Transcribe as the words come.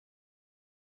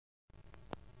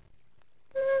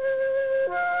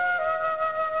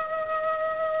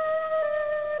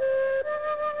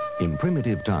In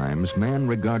primitive times, man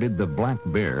regarded the black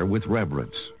bear with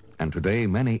reverence, and today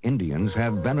many Indians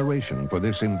have veneration for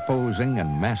this imposing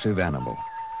and massive animal.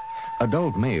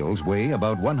 Adult males weigh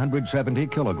about 170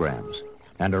 kilograms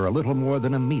and are a little more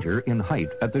than a meter in height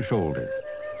at the shoulder.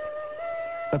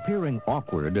 Appearing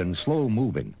awkward and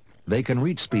slow-moving, they can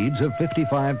reach speeds of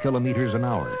 55 kilometers an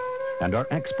hour and are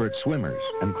expert swimmers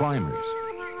and climbers.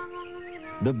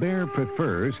 The bear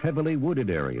prefers heavily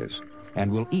wooded areas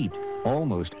and will eat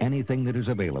almost anything that is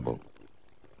available.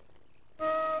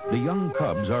 The young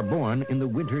cubs are born in the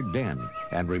winter den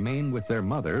and remain with their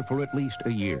mother for at least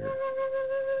a year.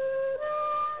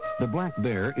 The black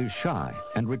bear is shy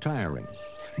and retiring,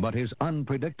 but is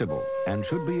unpredictable and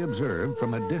should be observed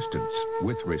from a distance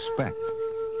with respect.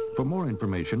 For more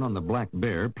information on the black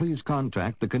bear, please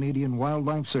contact the Canadian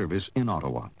Wildlife Service in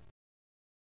Ottawa.